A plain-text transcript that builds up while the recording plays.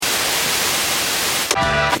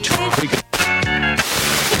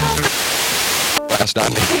Last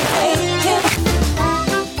time.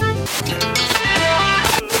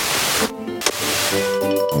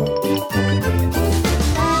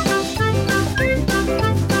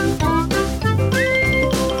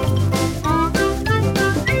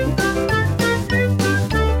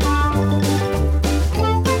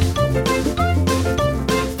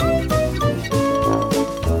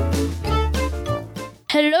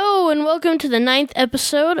 Hello and welcome to the 9th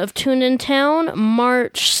episode of Tune in Town,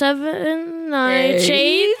 March 8th,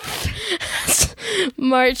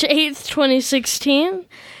 March 8th, 2016.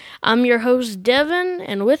 I'm your host, Devin,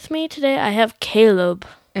 and with me today I have Caleb.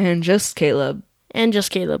 And just Caleb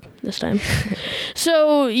this time.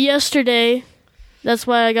 So, yesterday, that's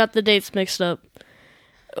why I got the dates mixed up.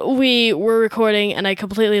 We were recording and I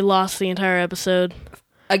completely lost the entire episode.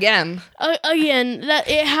 Again, that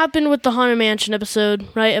it happened with the Haunted Mansion episode,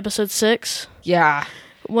 right? Episode 6. Yeah.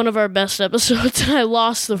 One of our best episodes, and I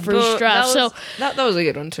lost the first draft. That was a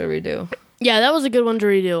good one to redo. Yeah, that was a good one to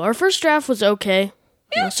redo. Our first draft was okay.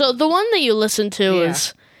 Yeah. So the one that you listened to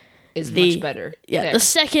is much better. Yeah, there. The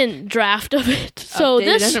second draft of it. So Updated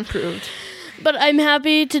this and improved. But I'm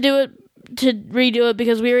happy to redo it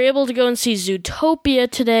because we were able to go and see Zootopia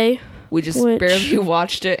today. We just barely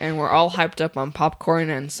watched it, and we're all hyped up on popcorn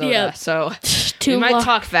and soda. Yeah, so we might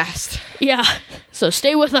talk fast. Yeah, so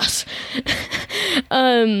stay with us.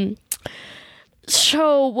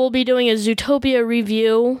 So we'll be doing a Zootopia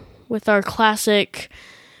review with our classic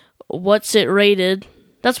 "What's It Rated?"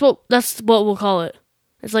 That's what we'll call it.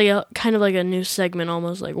 It's like a kind of like a new segment,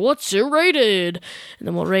 almost like "What's It Rated?" and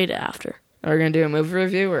then we'll rate it after. Are we gonna do a movie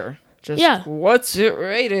review or? What's it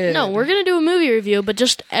rated? No, we're going to do a movie review, but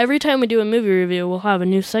just every time we do a movie review, we'll have a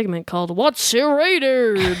new segment called What's It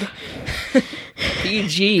Rated?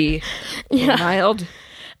 PG. Yeah. Mild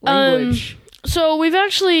language. So we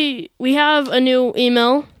have a new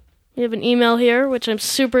email. We have an email here, which I'm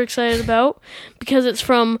super excited about, because it's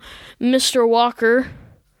from Mr. Walker,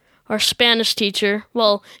 our Spanish teacher.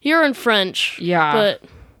 Well, you're in French. Yeah.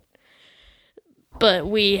 But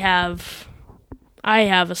I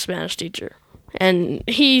have a Spanish teacher, and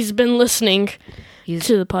he's been listening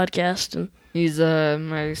to the podcast. And he's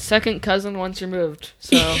my second cousin once removed.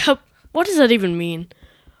 So yeah, what does that even mean?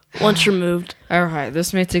 Once removed. All right,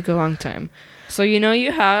 this may take a long time. So you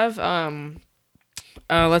have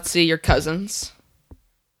let's see, your cousins.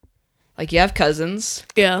 Like you have cousins.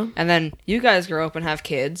 Yeah. And then you guys grow up and have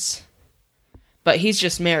kids. But he's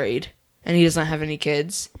just married, and he doesn't have any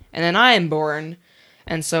kids. And then I am born,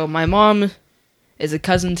 and so my mom is a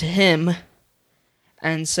cousin to him,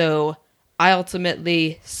 and so I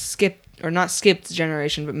ultimately not skipped a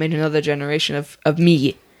generation, but made another generation of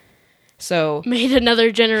me. So made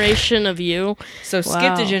another generation of you. So wow.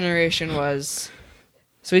 Skipped a generation so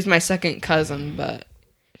he's my second cousin, but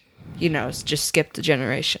it's just skipped a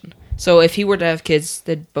generation. So if he were to have kids,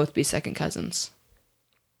 they'd both be second cousins.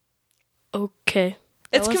 Okay,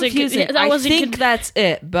 it's confusing. I think that's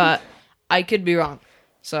it, but I could be wrong.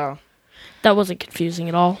 So. That wasn't confusing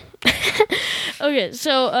at all. Okay,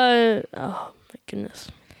 so oh my goodness.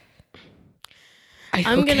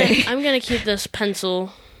 I'm gonna keep this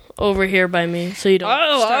pencil over here by me so you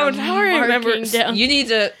don't start now I remember. Down. You need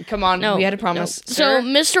to come on. No, we had a promise. No. So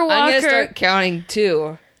Mr. Walker, I'm gonna start counting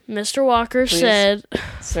too. Mr. Walker said,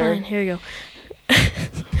 Sir. Fine, here you go.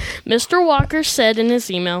 Mr. Walker said in his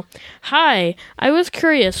email, "Hi, I was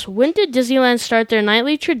curious, when did Disneyland start their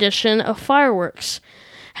nightly tradition of fireworks?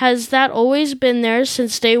 Has that always been there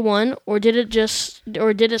since day one, or did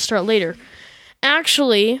it start later?"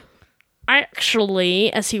 Actually,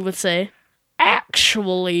 as he would say,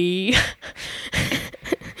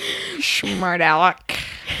 smart aleck.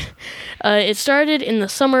 It started in the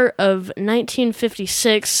summer of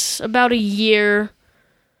 1956, about a year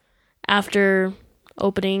after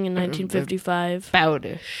opening in 1955.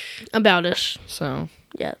 Aboutish. So.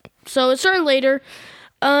 Yeah. So it started later.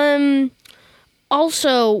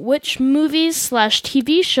 Also, which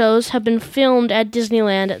movies/TV shows have been filmed at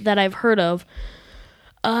Disneyland that I've heard of?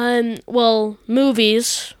 Well,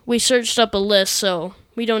 movies. We searched up a list, so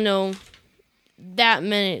we don't know that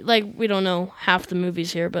many. Like, we don't know half the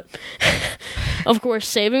movies here, but of course,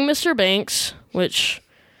 Saving Mr. Banks, which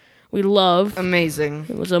we love. Amazing.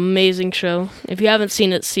 It was an amazing show. If you haven't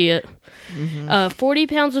seen it, see it. Mm-hmm. 40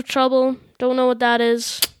 Pounds of Trouble. Don't know what that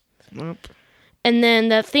is. Nope. And then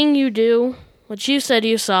That Thing You Do, which you said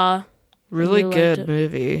you saw. Really good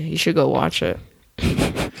movie. You should go watch it.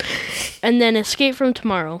 And then Escape from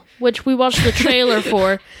Tomorrow, which we watched the trailer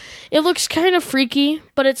for. It looks kind of freaky,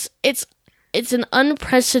 but it's an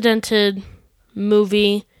unprecedented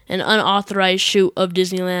movie an unauthorized shoot of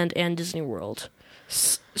Disneyland and Disney World.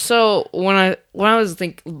 So when I was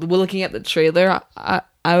looking at the trailer,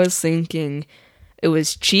 I was thinking it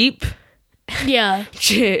was cheap. Yeah.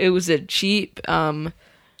 It was a cheap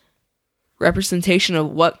representation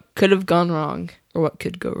of what could have gone wrong or what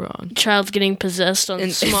could go wrong. Child's getting possessed on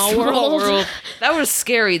In Small World. That was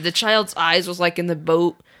scary. The child's eyes was like in the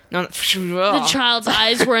boat. No, The child's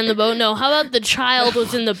eyes were in the boat. No, how about the child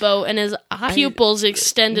was in the boat and his pupils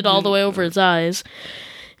extended all the way over his eyes?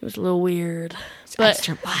 It was a little weird. But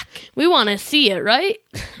we want to see it, right?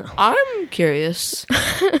 I'm curious.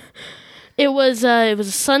 It was a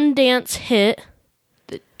Sundance hit.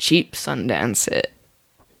 The cheap Sundance hit.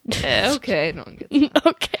 Yeah, okay, no one gets that.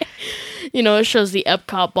 Okay. You know, it shows the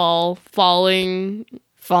Epcot ball falling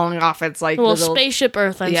off its like little Spaceship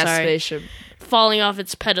Earth, I'm sorry. Spaceship. Falling off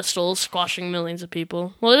its pedestal, squashing millions of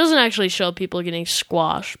people. Well, it doesn't actually show people getting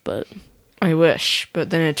squashed, but I wish, but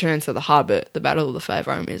then it turns to The Hobbit, the Battle of the Five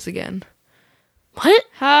Armies again. What?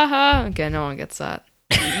 Ha ha. Okay, no one gets that.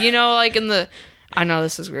 You know, like I know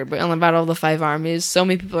this is weird, but in the Battle of the Five Armies, so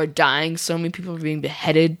many people are dying, so many people are being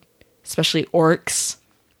beheaded, especially orcs.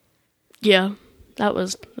 Yeah, that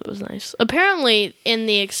was nice. Apparently, in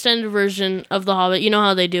the extended version of The Hobbit, you know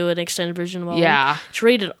how they do an extended version of all of them? Yeah. It's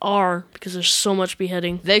rated R because there's so much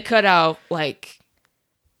beheading. They cut out, like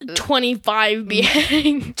 25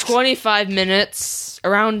 beheading. 25 minutes,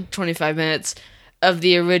 around 25 minutes of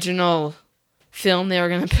the original film they were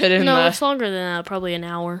going to put in. No, it's longer than that, probably an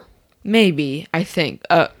hour. Maybe, I think.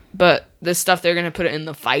 But the stuff they're going to put it in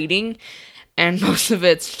the fighting, and most of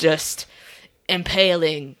it's just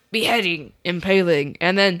impaling, beheading, impaling,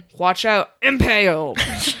 and then watch out, impale.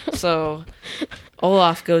 So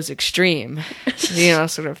Olaf goes extreme,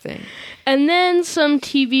 sort of thing. And then some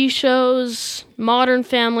TV shows. Modern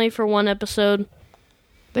Family for one episode.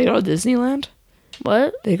 They go to Disneyland?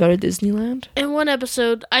 What? They go to Disneyland? In one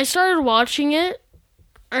episode, I started watching it,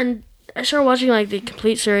 and I started watching like the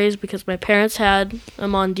complete series because my parents had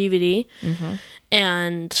them on DVD,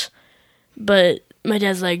 but my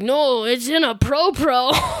dad's like, no, it's in a Pro,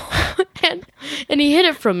 and he hid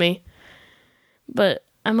it from me. But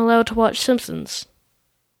I'm allowed to watch Simpsons.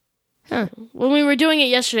 Huh. When we were doing it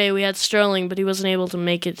yesterday, we had Sterling, but he wasn't able to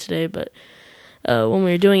make it today. But when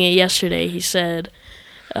we were doing it yesterday, he said,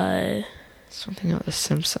 something about the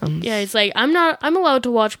Simpsons. yeah, he's like, I'm allowed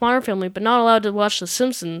to watch Modern Family, but not allowed to watch The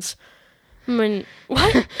Simpsons. I mean,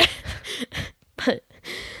 what? But,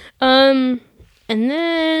 and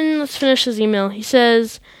then let's finish his email. He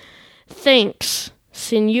says, thanks,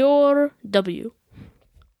 Senor W.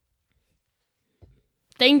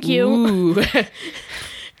 Thank you. Ooh.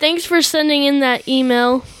 Thanks for sending in that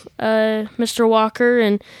email, Mr. Walker,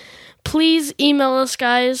 and please email us,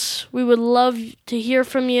 guys. We would love to hear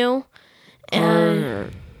from you. Or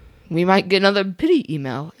we might get another pity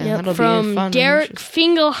email, and that'll from be fun. Derek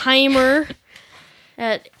Fingelheimer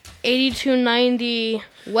at 8290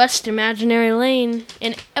 West Imaginary Lane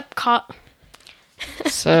in Epcot.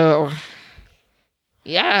 So,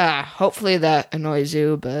 yeah, hopefully that annoys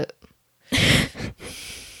you, but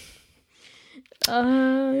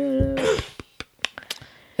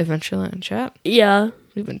Adventureland chat. Yeah.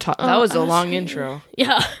 We've been talking. That was a long intro.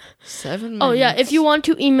 Yeah. 7 minutes. Oh, yeah. If you want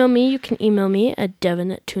to email me, you can email me at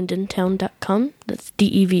devin@tunedintown.com. That's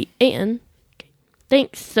DEVAN. Okay.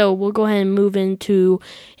 Thanks. So we'll go ahead and move into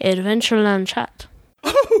Adventureland chat.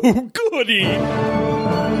 Oh, goody!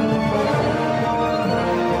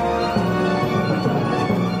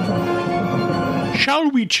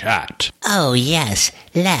 Shall we chat? Oh, yes,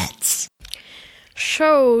 let's.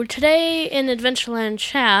 So today in Adventureland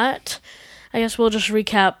chat, I guess we'll just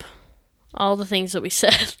recap all the things that we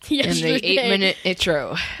said yesterday. In the 8-minute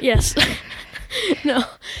intro. Yes. No.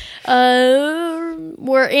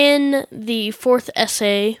 We're in the fourth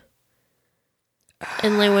essay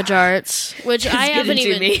in language arts, which I haven't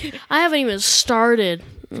even started.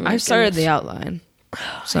 Oh, I started the outline.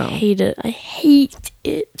 So I hate it. I hate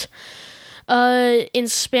it. In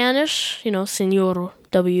Spanish, Senor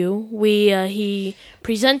W, he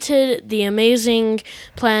presented the amazing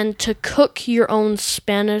plan to cook your own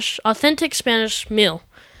authentic Spanish meal.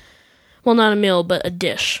 Well, not a meal, but a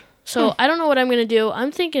dish. So I don't know what I'm going to do.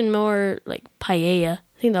 I'm thinking more like paella.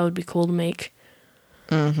 I think that would be cool to make.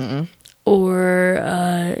 Mm-hmm.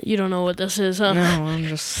 Or, you don't know what this is, huh? No, I'm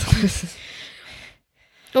just...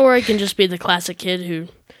 Or I can just be the classic kid who...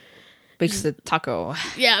 makes the taco.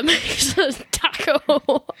 Yeah, makes a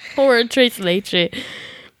taco or a tres leche.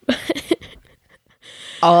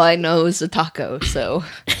 All I know is a taco, so...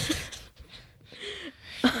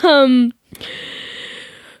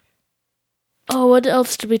 Oh, what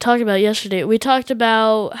else did we talk about yesterday? We talked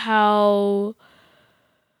about how...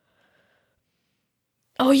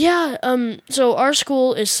 Oh, yeah. So our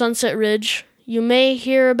school is Sunset Ridge. You may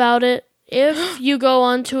hear about it if you go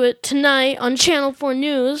onto it tonight on Channel 4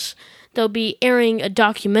 News. They'll be airing a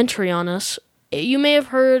documentary on us. You may have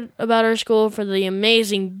heard about our school for the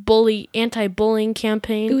amazing anti-bullying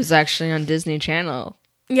campaign. It was actually on Disney Channel.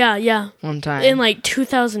 Yeah. One time. In like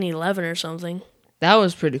 2011 or something. That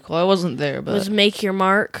was pretty cool. I wasn't there, but... It was Make Your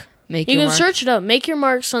Mark. You can search it up. Make Your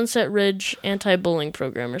Mark Sunset Ridge anti-bullying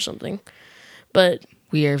program or something. But...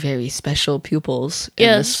 We are very special pupils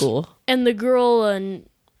in the school. And the girl,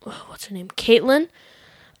 what's her name? Caitlin.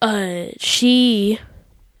 She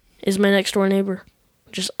is my next door neighbor.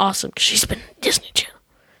 Which is awesome, because she's been Disney Channel.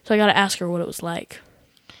 So I gotta ask her what it was like.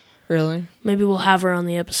 Really? Maybe we'll have her on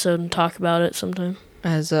the episode and talk about it sometime.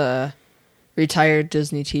 As a retired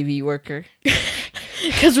Disney TV worker.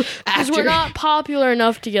 Because we're not popular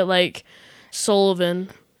enough to get, like, Sullivan,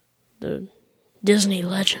 the Disney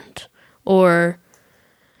legend. Or,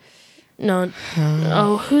 no,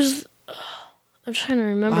 who's... I'm trying to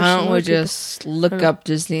remember. Why don't we just look up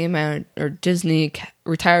Disney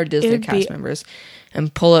retired Disney cast members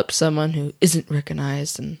and pull up someone who isn't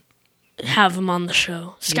recognized and have them on the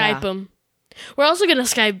show. Skype them. We're also gonna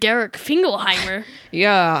Skype Derek Fingelheimer.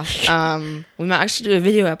 Yeah. We might actually do a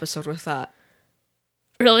video episode with that.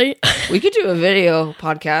 Really? We could do a video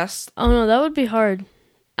podcast. Oh no, that would be hard.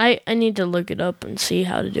 I need to look it up and see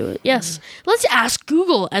how to do it. Yes. Let's ask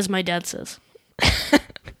Google, as my dad says.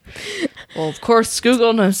 Well, of course,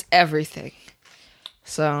 Google knows everything.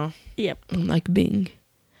 So, yep. Like Bing.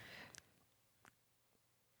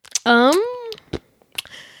 We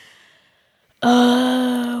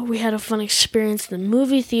had a fun experience in the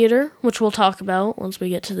movie theater, which we'll talk about once we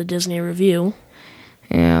get to the Disney review.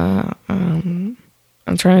 Yeah, I'm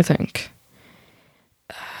trying to think.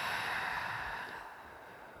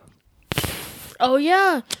 Oh,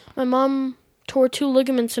 yeah. My mom tore 2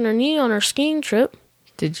 ligaments in her knee on her skiing trip.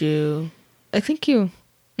 Did you... I think you...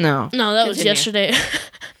 No. No, that was yesterday.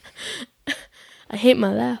 I hate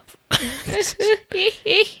my laugh.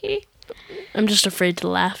 I'm just afraid to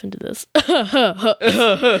laugh into this.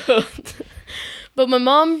 But my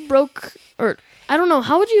mom broke... Or, I don't know.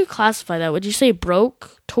 How would you classify that? Would you say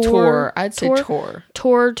broke? Tore. I'd say tore.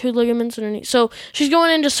 Tore 2 ligaments in her knee. So, she's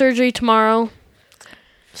going into surgery tomorrow.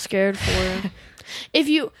 Scared for her. If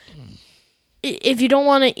you don't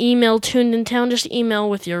want to email Tuned in Town, just email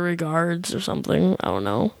with your regards or something. I don't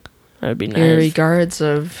know. That would be nice. Your regards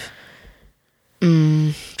of...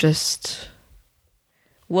 just...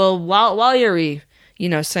 Well, while you're,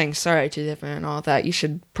 saying sorry to them and all that, you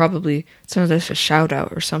should probably send us a shout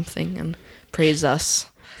out or something and praise us.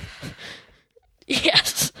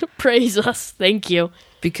 Yes, praise us. Thank you.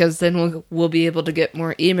 Because then we'll be able to get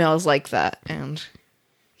more emails like that, and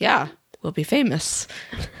yeah, we'll be famous.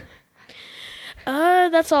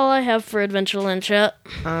 That's all I have for Adventureland Chat.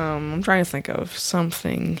 I'm trying to think of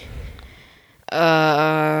something.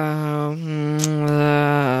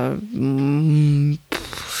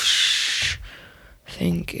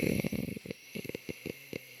 Thinking.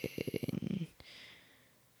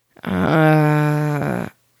 I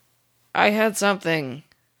had something.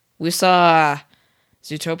 We saw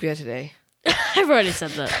Zootopia today. I've already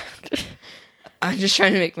said that. I'm just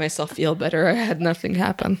trying to make myself feel better. I had nothing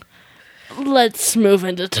happen. Let's move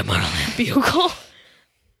into Tomorrowland Bugle.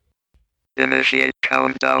 Initiate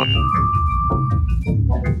countdown.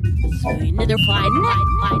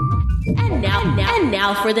 And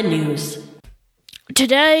now for the news.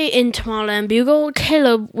 Today in Tomorrowland Bugle,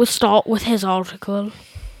 Caleb will start with his article.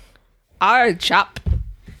 Alright, chap.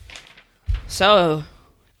 So,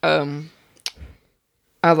 I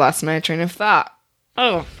lost my train of thought.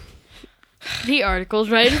 Oh. The article's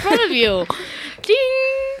right in front of you. Ding!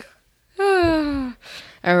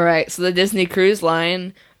 Alright, so the Disney Cruise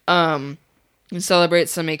Line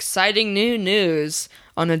celebrates some exciting new news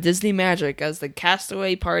on a Disney Magic as the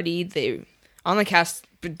Castaway Party, during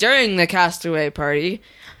the Castaway Party,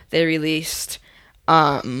 they released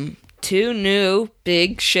 2 new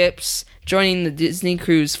big ships joining the Disney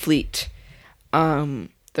Cruise fleet. They're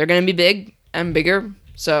gonna be big and bigger,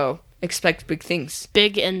 so expect big things.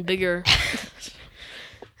 Big and bigger.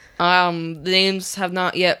 The names have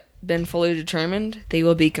not yet been fully determined. They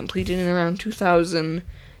will be completed in around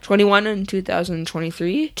 2021 and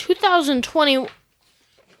 2023. 2020.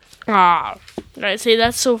 I'd say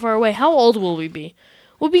that's so far away. How old will we be?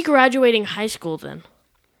 We'll be graduating high school then.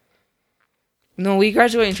 No, we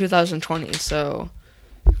graduate in 2020, so...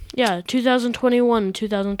 Yeah, 2021,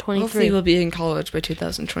 2023. Hopefully we'll be in college by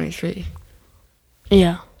 2023.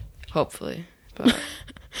 Yeah. Hopefully. But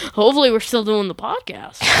Hopefully, we're still doing the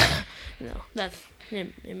podcast.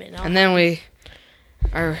 It may not. and then we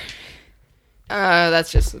are.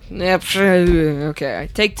 That's just yep. Okay,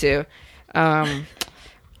 take two.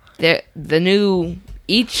 The new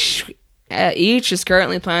each is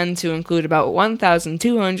currently planned to include about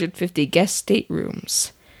 1,250 guest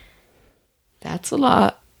staterooms. That's a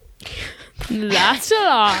lot. That's a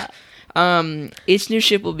lot. Each new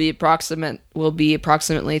ship will be approximately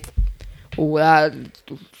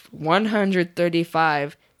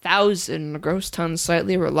 135,000 gross tons,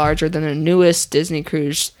 slightly larger than the newest Disney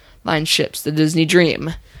Cruise Line ships, the Disney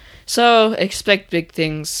Dream. So expect big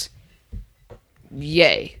things.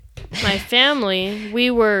 Yay. My family,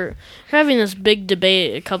 we were having this big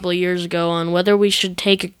debate a couple of years ago on whether we should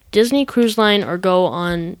take a Disney Cruise Line or go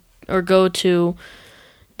to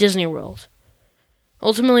Disney World.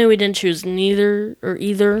 Ultimately, we didn't choose neither or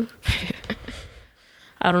either.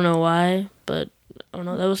 I don't know why, but I don't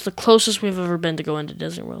know. That was the closest we've ever been to going to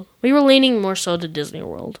Disney World. We were leaning more so to Disney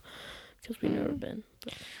World because we've never been.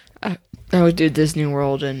 I would do Disney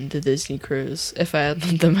World and the Disney Cruise if I had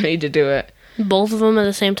the money to do it. Both of them at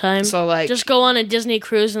the same time? So, like... Just go on a Disney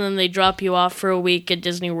cruise and then they drop you off for a week at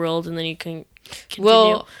Disney World and then you can continue.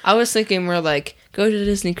 Well, I was thinking more like, go to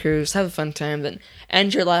Disney Cruise, have a fun time, then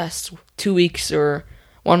end your last 2 weeks or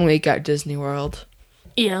 1 week at Disney World.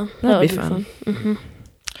 Yeah, that would be fun. Mm-hmm.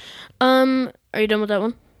 Are you done with that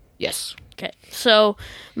one? Yes. Okay, so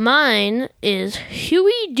mine is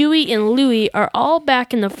Huey, Dewey, and Louie are all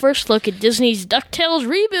back in the first look at Disney's DuckTales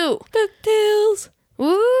reboot. DuckTales!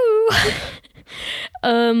 Woo!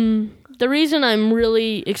 The reason I'm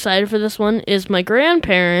really excited for this one is my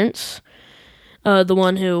grandparents, the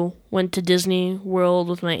one who went to Disney World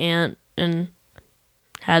with my aunt and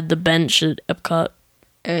had the bench at Epcot.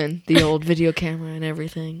 And the old video camera and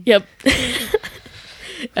everything. Yep.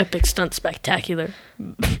 Epic stunt spectacular.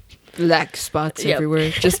 Black spots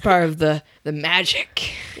everywhere. Just part of the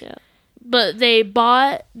magic. Yeah. But they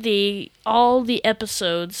bought all the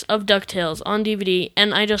episodes of DuckTales on DVD,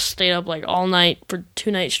 and I just stayed up like all night for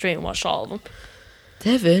 2 nights straight and watched all of them.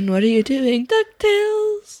 Devin, what are you doing?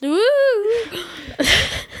 DuckTales! Woo!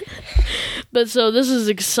 But so this is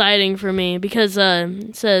exciting for me because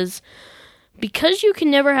it says, because you can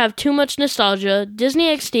never have too much nostalgia,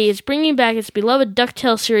 Disney XD is bringing back its beloved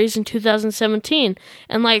DuckTales series in 2017.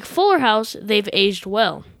 And like Fuller House, they've aged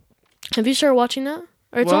well. Have you started watching that?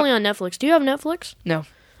 Or it's only on Netflix. Do you have Netflix? No.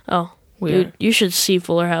 Oh. Dude, you should see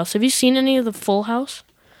Fuller House. Have you seen any of the Full House?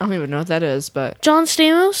 I don't even know what that is, but... John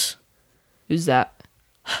Stamos? Who's that?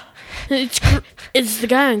 It's the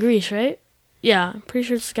guy on Grease, right? Yeah, I'm pretty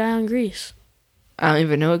sure it's the guy on Grease. I don't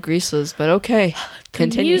even know what Grease is, but okay.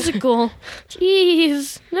 Continue. Musical.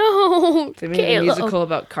 Jeez. No. They made a musical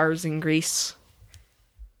about cars in Greece.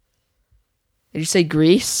 Did you say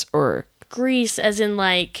Grease or... Grease as in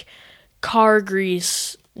like car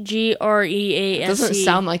grease. Grease. It doesn't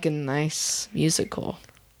sound like a nice musical.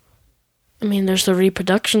 I mean, there's the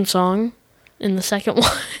reproduction song in the second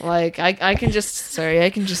one. Like, I can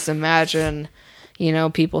just imagine,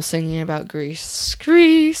 people singing about Grease.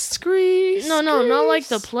 Grease, Grease. No, Grease. not like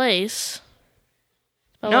the place.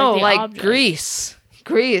 No, the like object. Grease.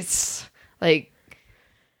 Grease. Like,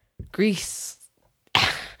 Grease.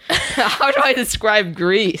 How do I describe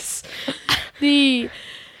Grease?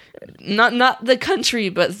 Not the country,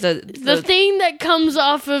 but the thing that comes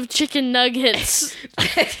off of chicken nuggets.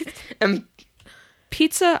 And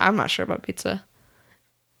pizza? I'm not sure about pizza.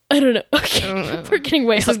 I don't know. Okay, we're getting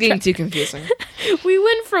way off This is getting track. too confusing. We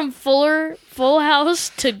went from Full House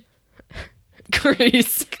to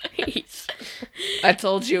Grease. I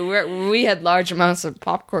told you we had large amounts of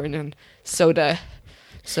popcorn and soda.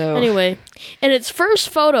 So anyway, in its first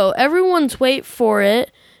photo, everyone's wait for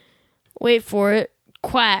it,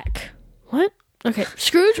 quack. What? Okay,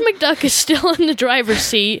 Scrooge McDuck is still in the driver's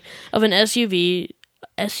seat of an SUV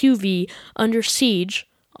under siege,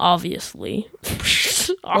 obviously.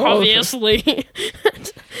 Obviously.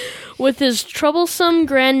 With his troublesome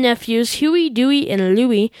grandnephews, Huey, Dewey, and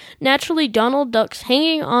Louie, naturally Donald Duck's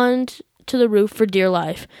hanging on to the roof for dear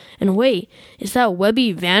life. And wait, is that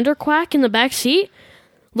Webby Vanderquack in the back seat?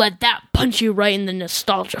 Let that punch you right in the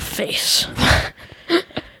nostalgia face.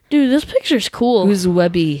 Dude, this picture's cool. Who's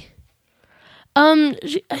Webby? I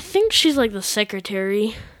think she's like the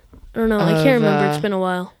secretary. I don't know. I can't remember. It's been a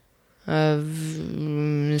while.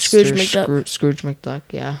 Scrooge McDuck. Scrooge McDuck,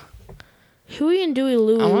 yeah. Huey and Dewey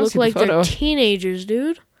Louie look like they're teenagers,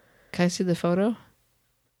 dude. Can I see the photo?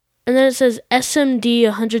 And then it says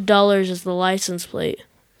SMD $100 is the license plate.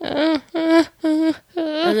 And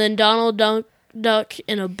then Donald Duck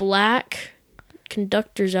in a black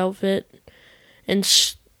conductor's outfit. and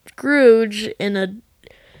Scrooge in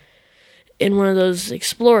one of those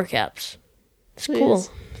explorer caps. It's cool.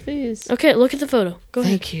 Please. Okay, look at the photo. Go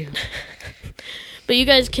ahead. Thank you. But you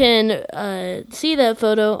guys can see that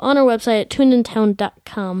photo on our website at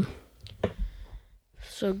tuneintown.com.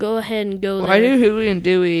 So go ahead and go there. Why do Huey and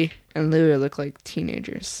Dewey and Louie look like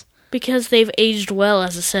teenagers? Because they've aged well,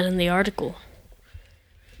 as it said in the article.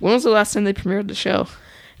 When was the last time they premiered the show?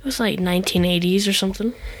 It was like 1980s or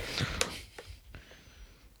something.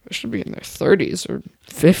 They should be in their 30s or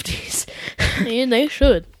 50s. Yeah, they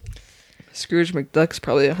should. Scrooge McDuck's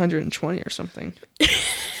probably 120 or something.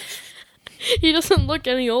 He doesn't look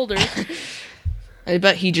any older. I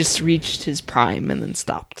bet he just reached his prime and then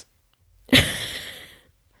stopped.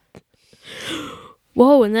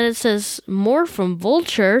 Whoa, and then it says, more from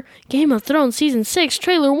Vulture, Game of Thrones Season 6,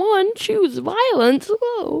 Trailer 1, choose violence.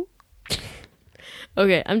 Whoa.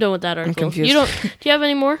 Okay, I'm done with that article. I'm confused. Do you have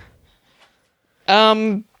any more?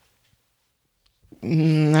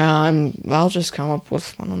 No, I'll just come up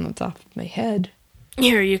with one on the top of my head.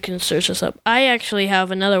 Here, you can search this up. I actually have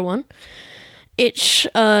another one. It's,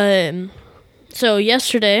 so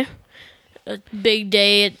yesterday, a big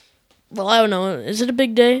day well, I don't know. Is it a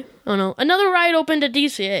big day? Oh no. Another ride opened at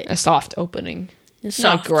DCA. A soft opening. It's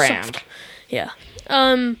Not grand. soft. Yeah.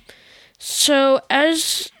 So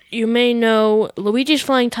as you may know, Luigi's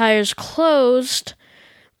Flying Tires closed,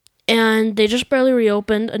 and they just barely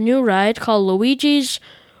reopened. A new ride called Luigi's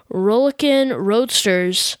Rollickin'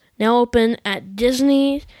 Roadsters, now open at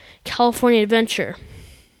Disney California Adventure.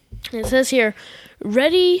 And it says here,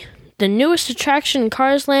 ready, the newest attraction in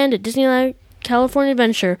Cars Land at Disneyland California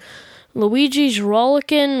Adventure, Luigi's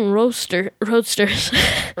Rollickin' Roadsters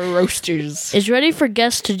Roasters. is ready for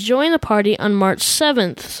guests to join the party on March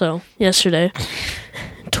 7th, so yesterday.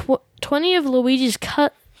 20 of Luigi's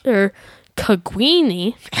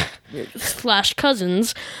Coguini /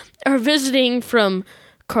 cousins are visiting from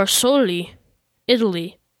Carsoli,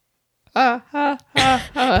 Italy,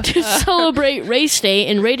 to celebrate race day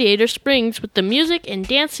in Radiator Springs with the music and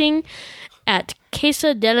dancing at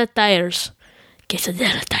Casa della Tires. Casa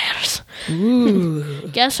della Tires. Ooh.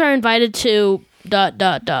 Guests are invited to ...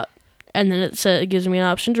 And then it gives me an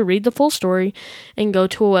option to read the full story and go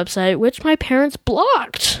to a website, which my parents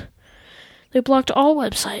blocked. They blocked all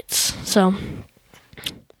websites. So,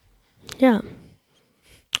 yeah.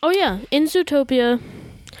 Oh, yeah. In Zootopia,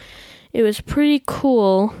 it was pretty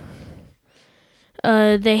cool.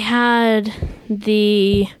 They have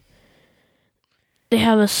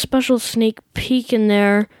a special sneak peek in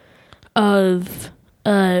there of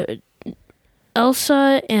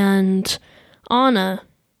Elsa and Anna.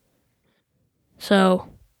 So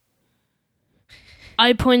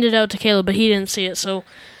I pointed out to Caleb, but he didn't see it, so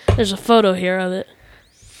there's a photo here of it.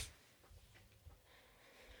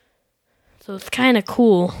 So it's kind of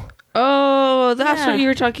cool. Oh, that's Yeah. what you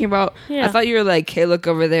were talking about. Yeah. I thought you were like, hey, look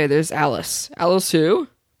over there. There's Alice. Alice who?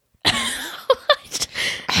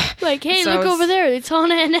 Like, hey, So look it's- over there. It's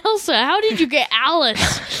Anna and Elsa. How did you get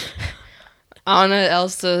Alice? Anna,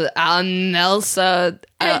 Elsa, Elsa,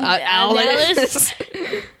 Alice.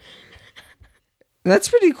 That's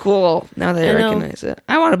pretty cool now that I I know. recognize it.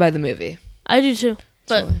 I want to buy the movie. I do too.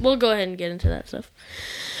 But So- we'll go ahead and get into that stuff.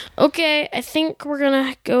 Okay, I think we're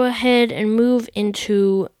going to go ahead and move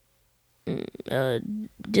into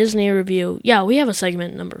Disney review. Yeah, we have a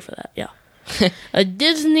segment number for that. Yeah. A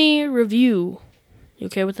Disney review. You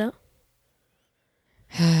okay with that?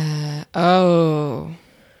 Oh.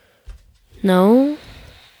 No?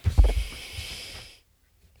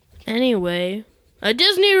 Anyway, a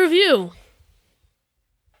Disney review.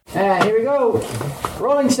 Here we go.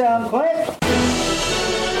 Rolling sound, quiet.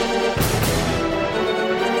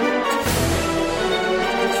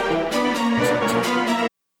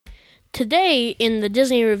 Today, in the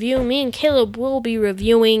Disney review, me and Caleb will be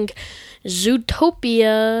reviewing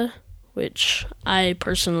Zootopia, which I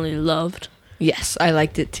personally loved. Yes, I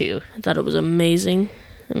liked it too. I thought it was amazing.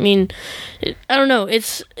 I mean, I don't know.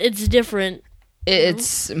 It's different.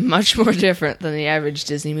 It's much more different than the average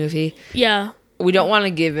Disney movie. Yeah. We don't want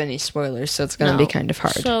to give any spoilers, so it's going to No. be kind of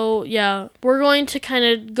hard. So, yeah, we're going to kind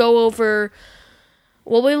of go over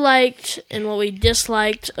what we liked and what we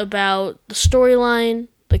disliked about the storyline,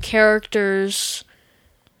 the characters,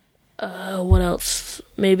 what else?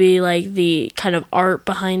 Maybe, like, the kind of art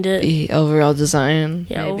behind it. The overall design.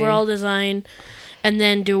 Yeah, maybe. overall design. And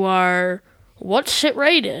then do our what's it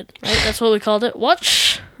rated, right? That's what we called it.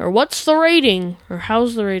 What's the rating? Or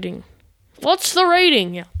how's the rating? What's the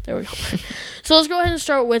rating? Yeah, there we go. So let's go ahead and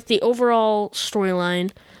start with the overall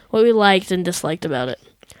storyline, what we liked and disliked about it.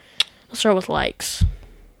 Let's start with likes.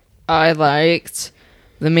 I liked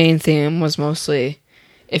the main theme was mostly,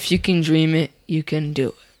 if you can dream it, you can do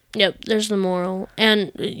it. Yep, there's the moral.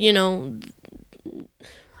 And, you know,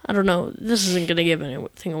 I don't know, this isn't going to give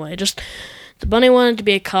anything away. Just, the bunny wanted to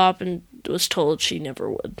be a cop and was told she never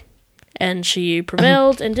would. And she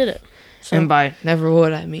prevailed and did it. So, And by never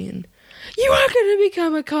would, I mean, you are going to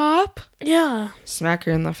become a cop. yeah. Smack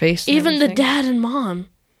her in the face. And Even the everything. dad and mom.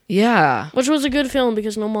 Yeah. Which was a good film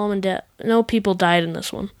because no people died in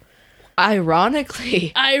this one.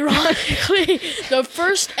 Ironically. Ironically, the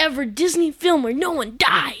first ever Disney film where no one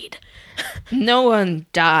died. No one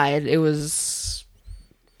died. It was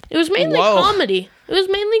mainly Whoa. comedy. It was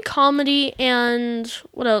mainly comedy and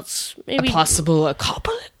what else? Maybe a possible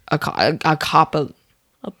apocalypse.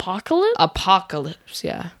 apocalypse.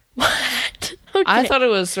 Yeah. What? Okay. I thought it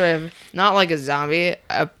was sort of not like a zombie,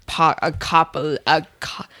 Apocalypse?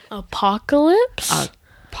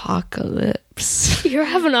 apocalypse. You're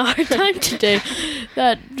having a hard time today.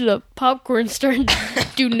 That the popcorn's starting to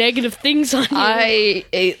do negative things on you. I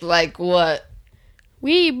ate like what?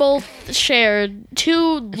 We both shared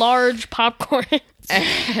 2 large popcorns.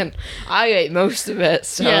 And I ate most of it,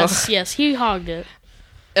 so Yes, he hogged it.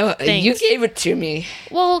 You Thanks. gave it to me.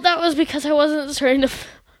 Well, that was because I wasn't trying to...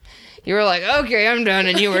 You were like, okay, I'm done,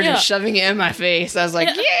 and you were Yeah. just shoving it in my face. I was like,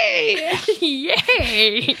 yay!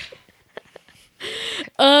 Yay!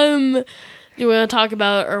 Do we want to talk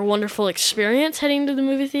about our wonderful experience heading to the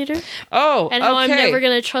movie theater? Oh, And how okay. I'm never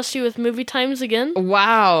going to trust you with movie times again?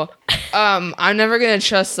 Wow. I'm never gonna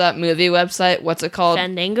trust that movie website. What's it called?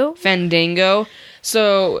 Fandango?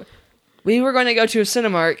 So we were going to go to a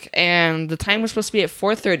Cinemark, and the time was supposed to be at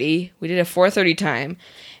 4:30. We did a 4:30 time,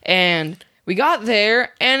 and we got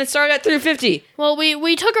there, and it started at 3:50. Well,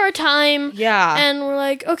 we took our time. Yeah. And we're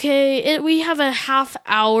like, okay, we have a half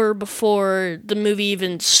hour before the movie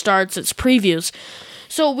even starts its previews.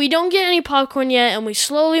 So we don't get any popcorn yet, and we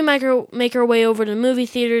slowly make our way over to the movie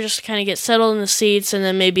theater just to kind of get settled in the seats, and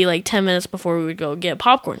then maybe like 10 minutes before we would go get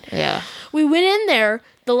popcorn. Yeah. We went in there,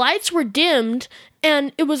 the lights were dimmed,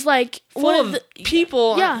 and it was like Full of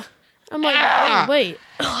people. Yeah. I'm like, Ah! wait,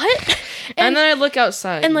 what? And then I look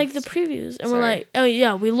outside. And like the previews, and we're Sorry. like, oh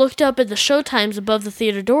yeah, we looked up at the show times above the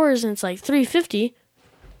theater doors, and it's like 3:50.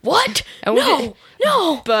 What? And we No, did-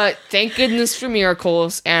 no. But thank goodness for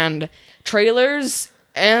miracles and trailers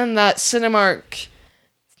and that Cinemark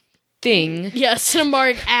thing. Yeah,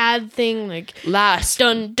 Cinemark ad thing, like Last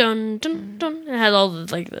dun dun dun dun. It had all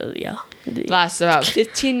the lasts about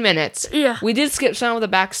 15 minutes. Yeah. We did skip some of the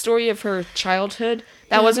backstory of her childhood.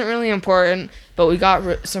 That wasn't really important, but we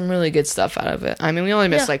got some really good stuff out of it. I mean, we only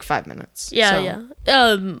missed Yeah. like 5 minutes. Yeah, so.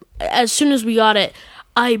 yeah. As soon as we got it,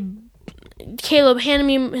 Caleb handed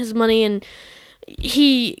me his money, and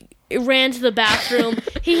he ran to the bathroom.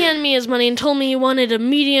 He handed me his money and told me he wanted a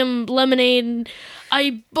medium lemonade. And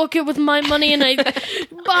I book it with my money, and I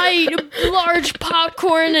buy large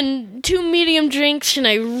popcorn and 2 medium drinks, and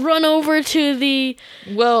I run over to the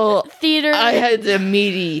Well, theater. I had the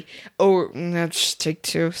meaty. Oh, no, just take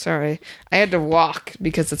 2. Sorry. I had to walk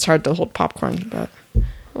because it's hard to hold popcorn, but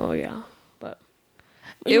Oh yeah, but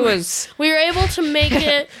it was. we were able to make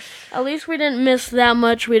it. At least we didn't miss that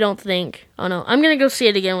much. We don't think. Oh no, I'm gonna go see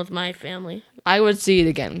it again with my family. I would see it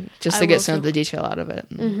again just I to will get some of too. the detail out of it.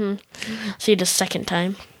 See it a second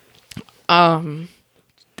time.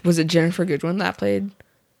 Was it Jennifer Goodwin that played?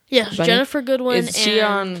 Yes, Bunny? Jennifer Goodwin. Is she and-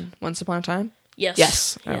 on Once Upon a Time? Yes.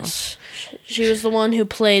 Yes. Oh. Yes. She was the one who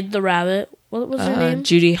played the rabbit. What was her name?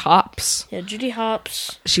 Judy Hopps. Yeah, Judy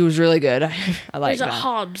Hopps. She was really good. I like There's a that.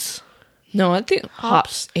 Hobbs. No, I think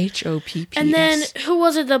Hopps. Hopps. Hopps. And then who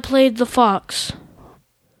was it that played the fox?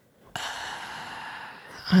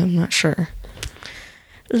 I'm not sure.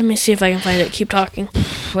 Let me see if I can find it. Keep talking.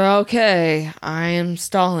 Well, okay. I am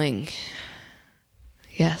stalling.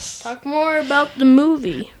 Yes. Talk more about the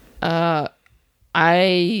movie. I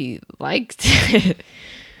liked it.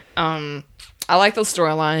 I liked the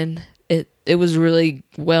storyline. It was really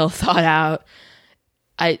well thought out.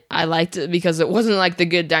 I liked it because it wasn't like The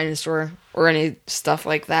Good Dinosaur or any stuff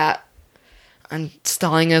like that. I'm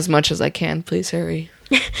stalling as much as I can, please, Harry.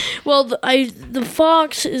 Well, the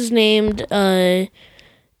fox is named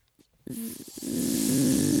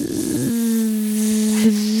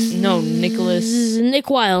No, Nicholas. Nick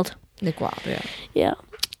Wilde. Nick Wilde, yeah. Yeah.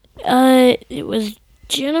 It was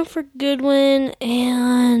Jennifer Goodwin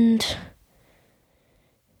and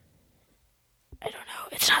I don't know.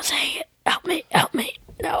 It's not saying it. Help me.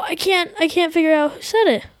 No, I can't figure out who said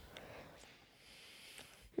it.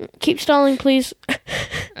 Keep stalling, please.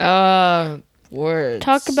 Words.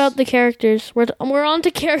 Talk about the characters. We're on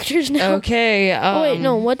to characters now. Okay. Oh wait,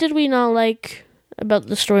 no. What did we not like about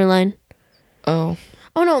the storyline? Oh.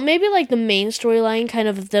 Oh no, maybe like the main storyline, kind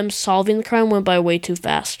of them solving the crime, went by way too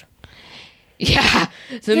fast. Yeah,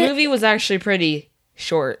 the movie was actually pretty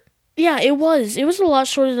short. Yeah, it was. It was a lot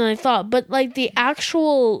shorter than I thought. But like the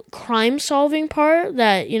actual crime solving part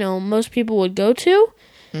that most people would go to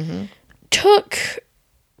took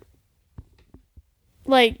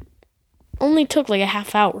only took like a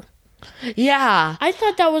half hour. Yeah, I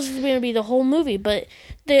thought that was going to be the whole movie, but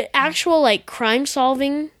the actual like crime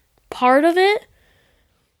solving part of it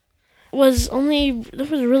was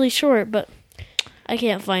really short, but I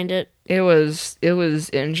can't find it. It was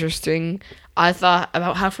interesting. I thought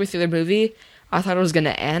about halfway through the movie, I thought it was gonna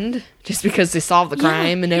end just because they solved the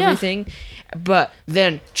crime and everything, but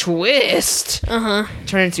then twist turned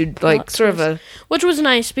into like sort of a, which was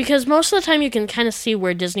nice because most of the time you can kind of see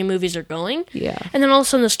where Disney movies are going. Yeah, and then all of a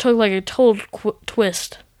sudden this took like a total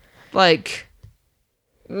twist. Like,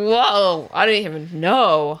 whoa! I didn't even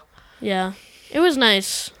know. Yeah, it was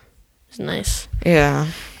nice. It was nice. Yeah.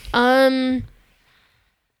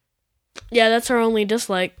 Yeah, that's our only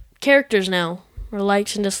dislike. Characters now, or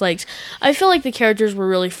likes and dislikes. I feel like the characters were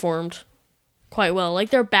really formed quite well.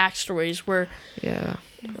 Like their backstories were. Yeah.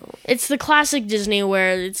 It's the classic Disney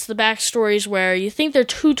where it's the backstories where you think they're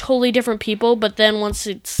two totally different people, but then once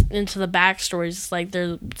it's into the backstories, it's like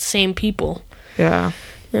they're the same people. Yeah.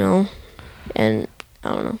 And I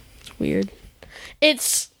don't know. It's weird.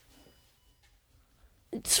 It's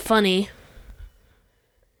funny.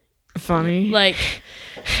 Funny. Like,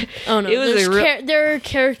 oh no, It was there are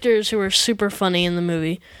characters who are super funny in the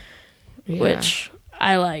movie, Yeah. which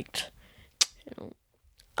I liked.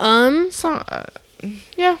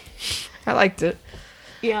 Yeah, I liked it.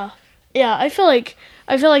 Yeah. I feel like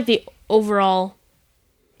the overall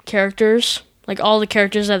characters, like all the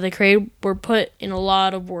characters that they created, were put in a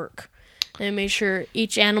lot of work. They made sure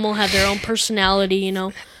each animal had their own personality.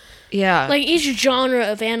 Yeah. Like each genre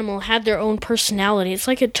of animal had their own personality. It's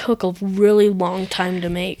like it took a really long time to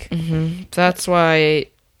make. Mm-hmm. That's why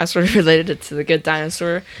I sort of related it to The Good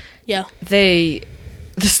Dinosaur. Yeah. The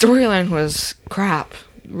storyline was crap,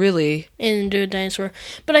 really. In Good Dinosaur.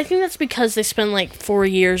 But I think that's because they spent like 4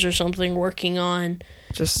 years or something working on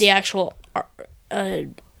Just the actual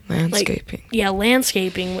landscaping.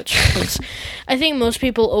 Landscaping, which was, I think most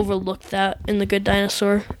people overlooked that in The Good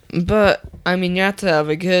Dinosaur. But I mean, you have to have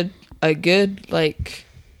a good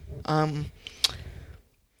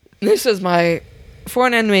this is my, for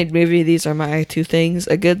an animated movie, these are my two things: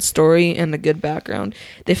 a good story and a good background.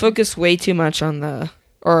 They focus way too much on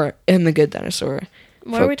in The Good Dinosaur.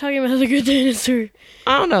 Why are we talking about The Good Dinosaur?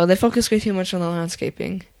 I don't know. They focus way too much on the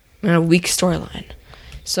landscaping and a weak storyline.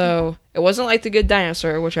 So it wasn't like The Good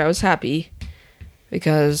Dinosaur, which I was happy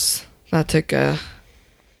because that took a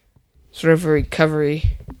sort of a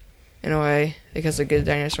recovery in a way, because The Good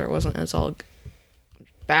Dinosaur wasn't as all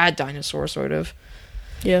bad dinosaur sort of.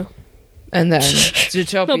 Yeah. And then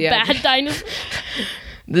Zootopia. The bad dinosaur.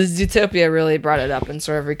 The Zootopia really brought it up and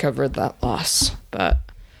sort of recovered that loss, but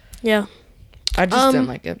yeah, I just didn't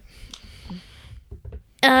like it.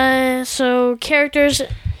 So characters,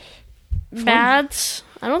 bads.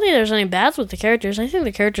 I don't think there's any bads with the characters. I think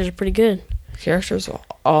the characters are pretty good. Characters are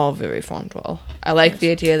all very formed well. I like the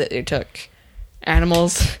idea that they took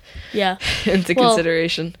animals into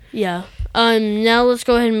consideration. Yeah. Now let's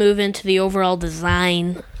go ahead and move into the overall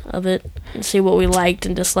design of it and see what we liked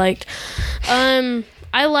and disliked.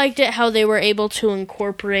 I liked it how they were able to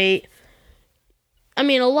incorporate. I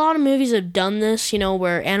mean, a lot of movies have done this,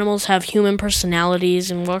 where animals have human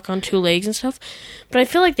personalities and walk on two legs and stuff. But I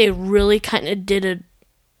feel like they really kind of did a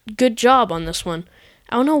good job on this one.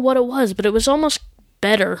 I don't know what it was, but it was almost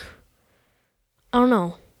better. I don't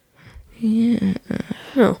know. Yeah.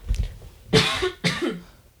 No.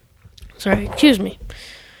 Sorry, excuse me.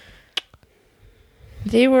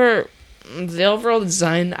 The overall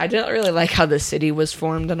design, I didn't really like how the city was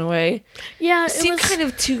formed in a way. Yeah, it seemed kind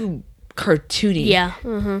of too cartoony. Yeah.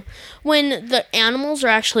 When the animals are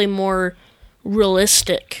actually more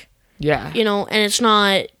realistic. Yeah. And it's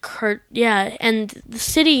not and the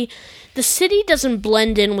city doesn't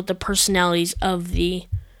blend in with the personalities of the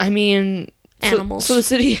animals. So the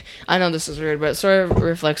city, I know this is weird, but it sort of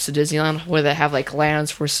reflects the Disneyland where they have like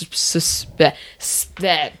lands for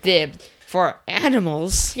for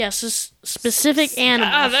animals. Yes, specific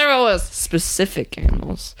animals. Ah, there it was. Specific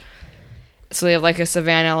animals. So they have like a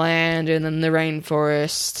savanna land, and then the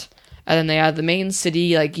rainforest, and then they have the main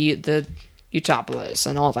city, like the Zootopia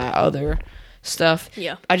and all that other stuff.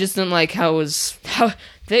 Yeah. I just didn't like how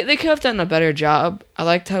they could have done a better job. I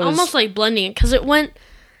liked how it was almost like blending it because it went.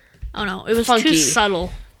 Oh no, it was funky. too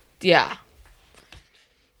subtle. Yeah.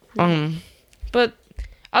 But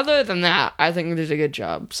other than that, I think they did a good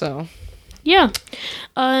job. So Yeah.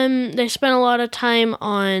 They spent a lot of time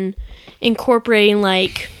on incorporating,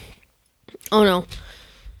 like,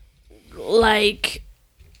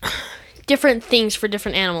 different things for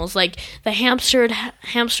different animals. Like, the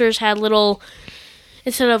hamsters had little,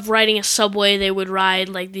 instead of riding a subway, they would ride,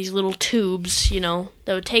 like, these little tubes, that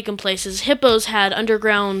would take them places. Hippos had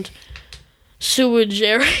underground sewage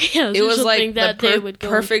areas. it was like that the they would go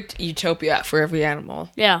perfect utopia for every animal.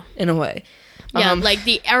 Yeah. In a way. Yeah, like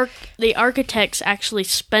the architects actually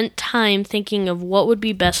spent time thinking of what would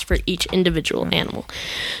be best for each individual animal.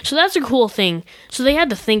 So that's a cool thing. So they had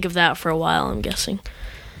to think of that for a while, I'm guessing.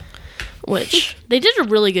 Which they did a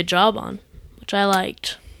really good job on, which I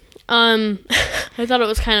liked. I thought it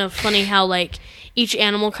was kind of funny how, like, each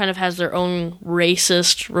animal kind of has their own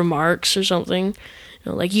racist remarks or something.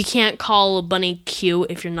 Like, you can't call a bunny cute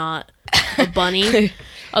if you're not a bunny.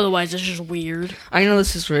 Otherwise, it's just weird. I know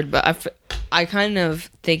this is weird, but I kind of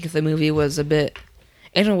think the movie was a bit,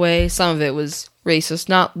 in a way, some of it was racist.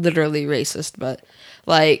 Not literally racist, but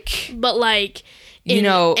in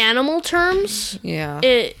animal terms, yeah,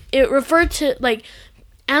 it referred to, like,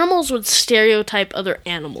 animals would stereotype other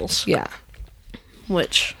animals. Yeah.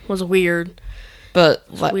 Which was weird. But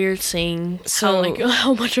weird seeing so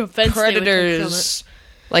how much offense predators, they would take from it.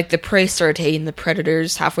 like the prey started hating the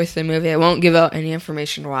predators halfway through the movie. I won't give out any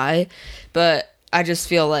information why, but I just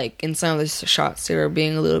feel like in some of the shots they were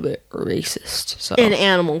being a little bit racist. So in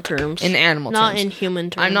animal terms, not in human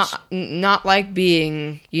terms. I'm not like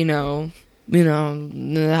being how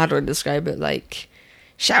do I describe it, like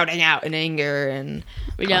shouting out in anger and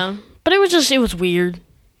but it was weird.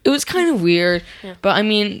 It was kind of weird, yeah. But I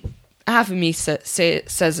mean, half of me says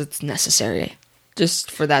it's necessary just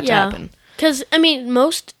for that to happen. Because, I mean,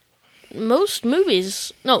 all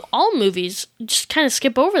movies just kind of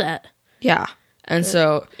skip over that. Yeah. And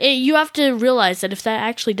so you have to realize that if that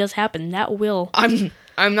actually does happen, that will. I'm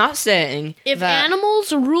not saying if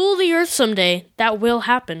animals rule the earth someday, that will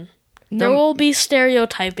happen. There will be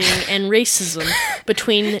stereotyping and racism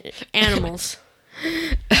between animals.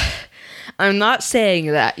 I'm not saying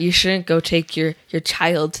that you shouldn't go take your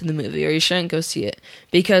child to the movie, or you shouldn't go see it,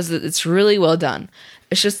 because it's really well done.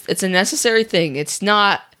 It's a necessary thing. It's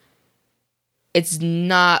not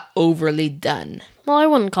overly done. Well, I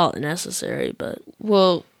wouldn't call it necessary, but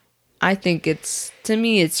I think to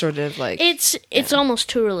me it's sort of like it's almost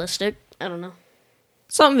too realistic. I don't know.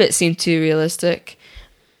 Some of it seemed too realistic.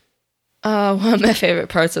 One of my favorite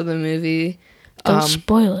parts of the movie. Don't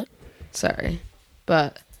spoil it. Sorry,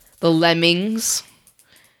 but the lemmings.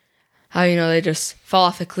 How they just fall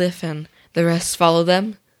off a cliff and the rest follow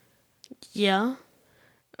them. Yeah.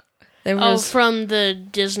 There from the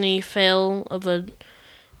Disney fail of a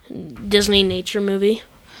Disney nature movie.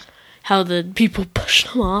 How the people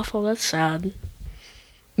pushed them off. Oh, that's sad.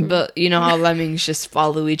 But you know how lemmings just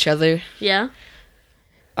follow each other? Yeah.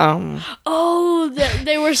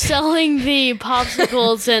 They were selling the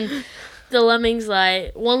popsicles and the lemmings,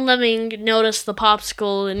 like, one lemming noticed the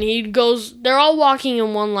popsicle and they're all walking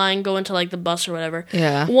in one line going to, like, the bus or whatever.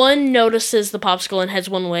 Yeah. One notices the popsicle and heads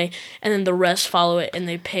one way, and then the rest follow it and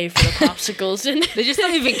they pay for the popsicles. And they just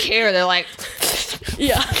don't even care. They're like,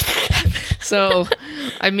 yeah. So,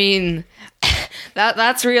 I mean,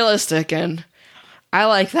 that's realistic, and I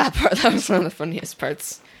like that part. That was one of the funniest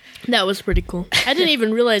parts. That was pretty cool. I didn't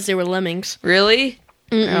even realize they were lemmings. Really?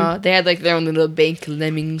 They had, like, their own little bank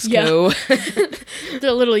lemmings go.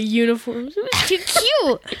 Their little uniforms. It was too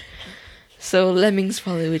cute. So lemmings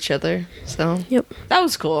follow each other. So yep, that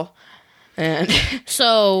was cool. And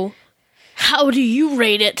so, how do you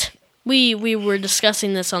rate it? We were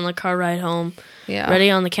discussing this on the car ride home. Yeah. Ready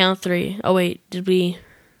on the count of 3. Oh wait, did we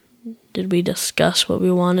discuss what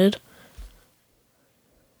we wanted?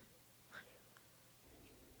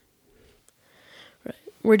 Right.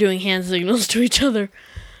 We're doing hand signals to each other.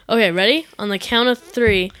 Okay, ready? On the count of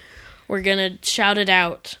 3, we're gonna shout it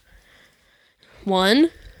out. 1,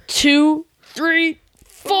 2, 3,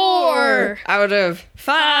 4 out of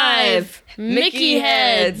 5 Mickey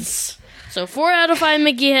heads. So 4 out of 5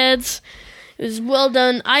 Mickey heads. It was well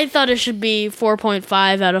done. I thought it should be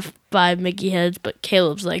 4.5 out of 5 Mickey heads, but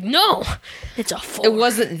Caleb's like, no, it's a 4. It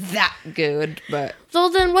wasn't that good, but so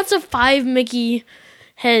then what's a 5 Mickey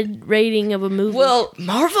head rating of a movie? Well,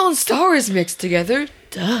 Marvel and Star Wars mixed together.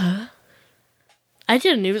 Duh. I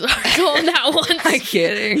did a news article on that one. I'm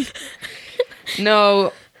kidding.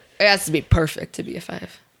 No, it has to be perfect to be a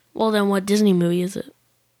 5. Well, then what Disney movie is it?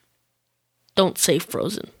 Don't say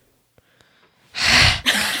Frozen.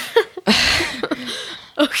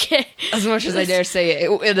 Okay. As much as I dare say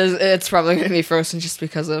it, it's probably going to be Frozen just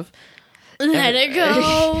because of Let it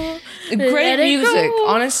go. Great Let it music. go.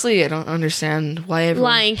 Honestly, I don't understand why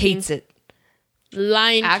everyone Lion King. hates it.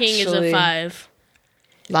 Lion King is a Actually, 5.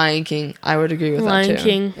 Lion King, I would agree with Lion that too.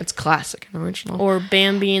 King. It's classic and original. Or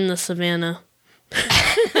Bambi in the Savannah.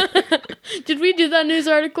 Did we do that news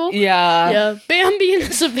article? Yeah. Bambi in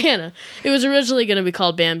the Savannah. It was originally going to be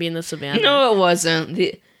called Bambi in the Savannah. No, it wasn't.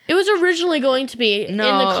 It was originally going to be in the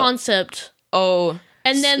concept. Oh.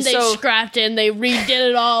 And then they scrapped it and they redid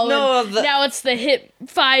it all. No, now it's the hit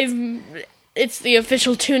 5. It's the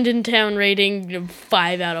official Tuned in Town rating,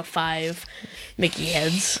 5 out of 5. Mickey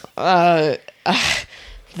heads. The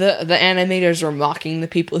animators were mocking the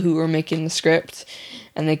people who were making the script,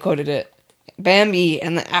 and they quoted it, Bambi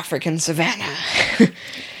and the African Savannah.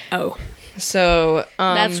 Oh. So,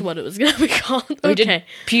 that's what it was going to be called. we Okay. did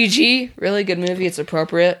PG, really good movie, it's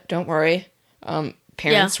appropriate, don't worry.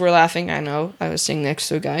 Parents were laughing, I know. I was sitting next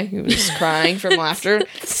to a guy who was crying from laughter.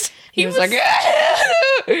 He was like,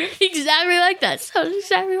 exactly like that. Sounds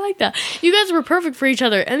exactly like that. You guys were perfect for each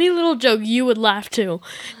other. Any little joke, you would laugh too.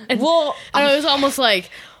 And, it was almost like,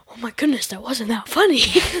 oh my goodness, that wasn't that funny.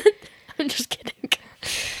 I'm just kidding.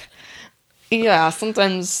 Yeah,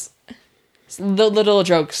 sometimes the little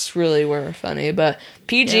jokes really were funny, but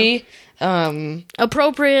PG,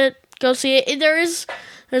 appropriate. Go see it.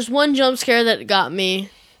 There's one jump scare that got me.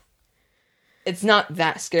 It's not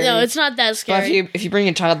that scary. No, it's not that But scary. if you bring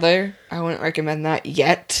a toddler, I wouldn't recommend that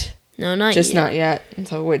yet. No, not Just yet. not yet.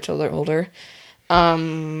 Until wait till they're older.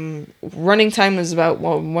 Running time is about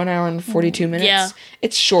 1 hour and 42 minutes. Yeah.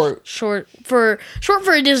 It's short. Short for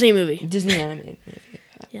a Disney movie. Disney animated movie.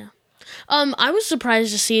 Yeah. I was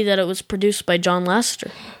surprised to see that it was produced by John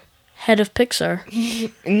Lasseter, head of Pixar.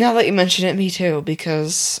 Now that you mention it, me too,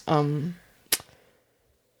 because I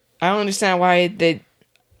don't understand why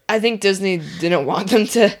I think Disney didn't want them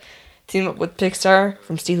to team up with Pixar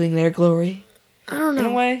from stealing their glory. I don't know. In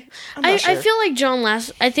a way, I feel like John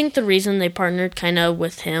Lasseter. I think the reason they partnered kind of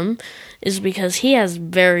with him is because he has a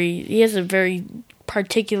very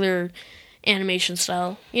particular animation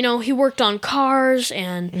style. You know, he worked on Cars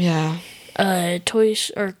and Toy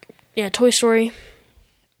Story,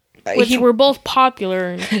 which were both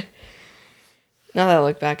popular. Now that I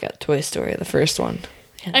look back at Toy Story, the first one,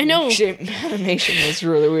 I know animation was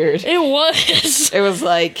really weird. it was. It was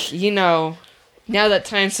like, now that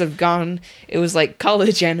times have gone, it was like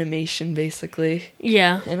college animation, basically,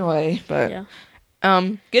 Yeah. in a way. But Yeah.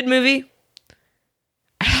 good movie.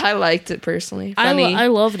 I liked it personally. Funny. I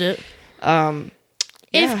loved it.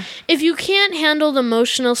 Yeah. If you can't handle the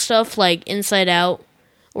emotional stuff like Inside Out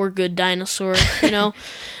or Good Dinosaur,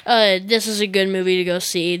 this is a good movie to go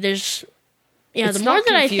see. It's the more not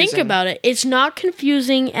that I think confusing. about it, it's not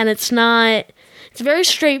confusing and it's very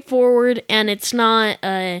straightforward and it's not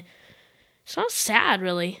sad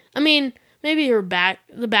really. I mean, maybe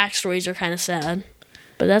the backstories are kind of sad,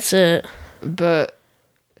 but that's it. But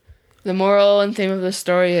the moral and theme of the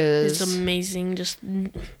story is It's amazing. Just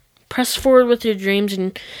press forward with your dreams,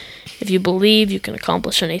 and if you believe, you can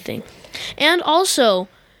accomplish anything. And also,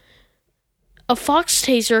 a fox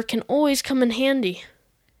taser can always come in handy.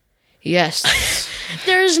 yes.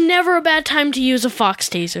 There's never a bad time to use a fox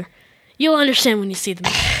taser. You'll understand when you see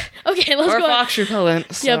them. Okay, let's Or go. fox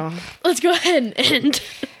repellent. So. Yep. Let's go ahead and end.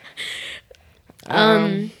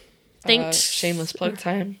 Thanks. Shameless plug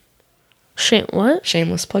time. What?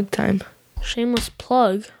 Shameless plug time. Shameless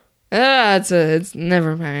plug. It's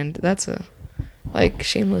never mind. That's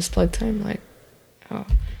shameless plug time.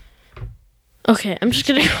 Okay, I'm just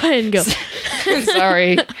gonna go ahead and go.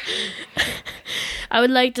 Sorry. I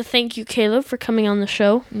would like to thank you, Caleb, for coming on the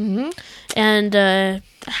show. Mm-hmm. And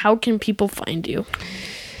how can people find you?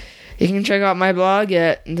 You can check out my blog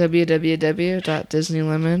at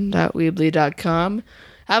www.disneylemon.weebly.com.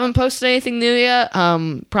 Haven't posted anything new yet.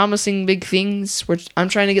 Promising big things. I'm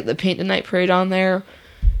trying to get the Paint the Night Parade on there.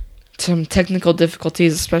 Some technical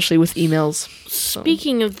difficulties, especially with emails.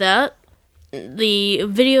 Speaking of that, the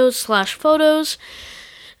videos/photos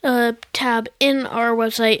tab in our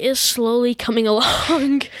website is slowly coming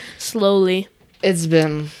along. Slowly. It's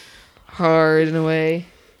been hard in a way.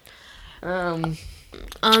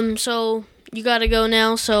 So you gotta go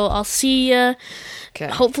now, so I'll see ya Okay.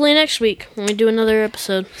 hopefully next week when we do another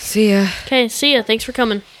episode. See ya. Okay, see ya. Thanks for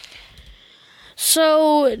coming.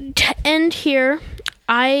 So, to end here,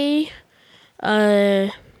 I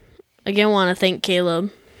again want to thank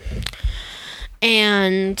Caleb.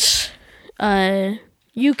 And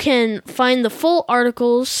you can find the full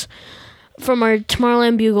articles from our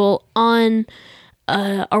Tomorrowland Bugle on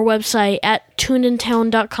our website at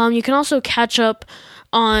tunedintown.com. You can also catch up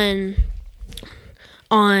on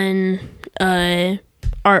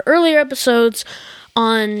our earlier episodes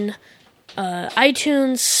on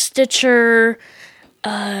iTunes, Stitcher,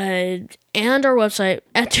 and our website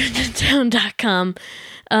at tunedintown.com.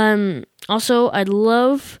 Also, I'd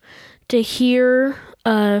love to hear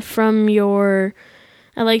from your...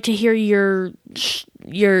 I'd like to hear your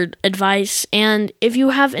advice, and if you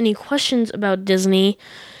have any questions about Disney,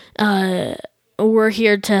 we're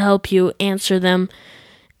here to help you answer them.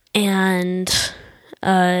 And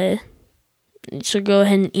so go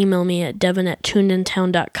ahead and email me at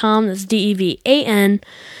devin@tunedintown.com. That's DEVAN.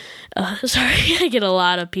 Sorry, I get a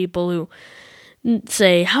lot of people who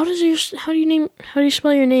say, how do you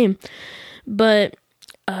spell your name? But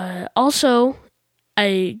also,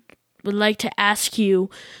 I would like to ask you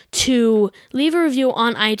to leave a review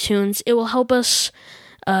on iTunes. It will help us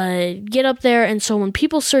get up there, and so when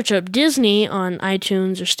people search up Disney on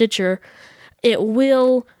iTunes or Stitcher, it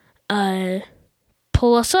will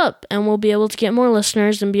pull us up, and we'll be able to get more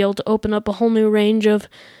listeners and be able to open up a whole new range of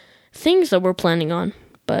things that we're planning on.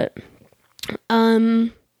 But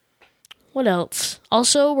what else?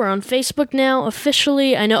 Also, we're on Facebook now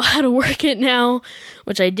officially. I know how to work it now,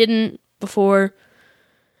 which I didn't before.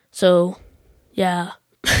 So, yeah.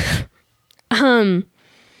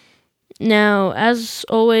 Now, as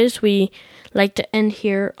always, we like to end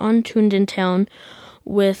here on Tuned in Town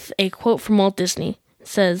with a quote from Walt Disney. It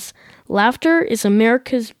says, "Laughter is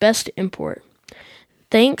America's best import."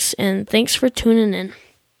 Thanks, and thanks for tuning in.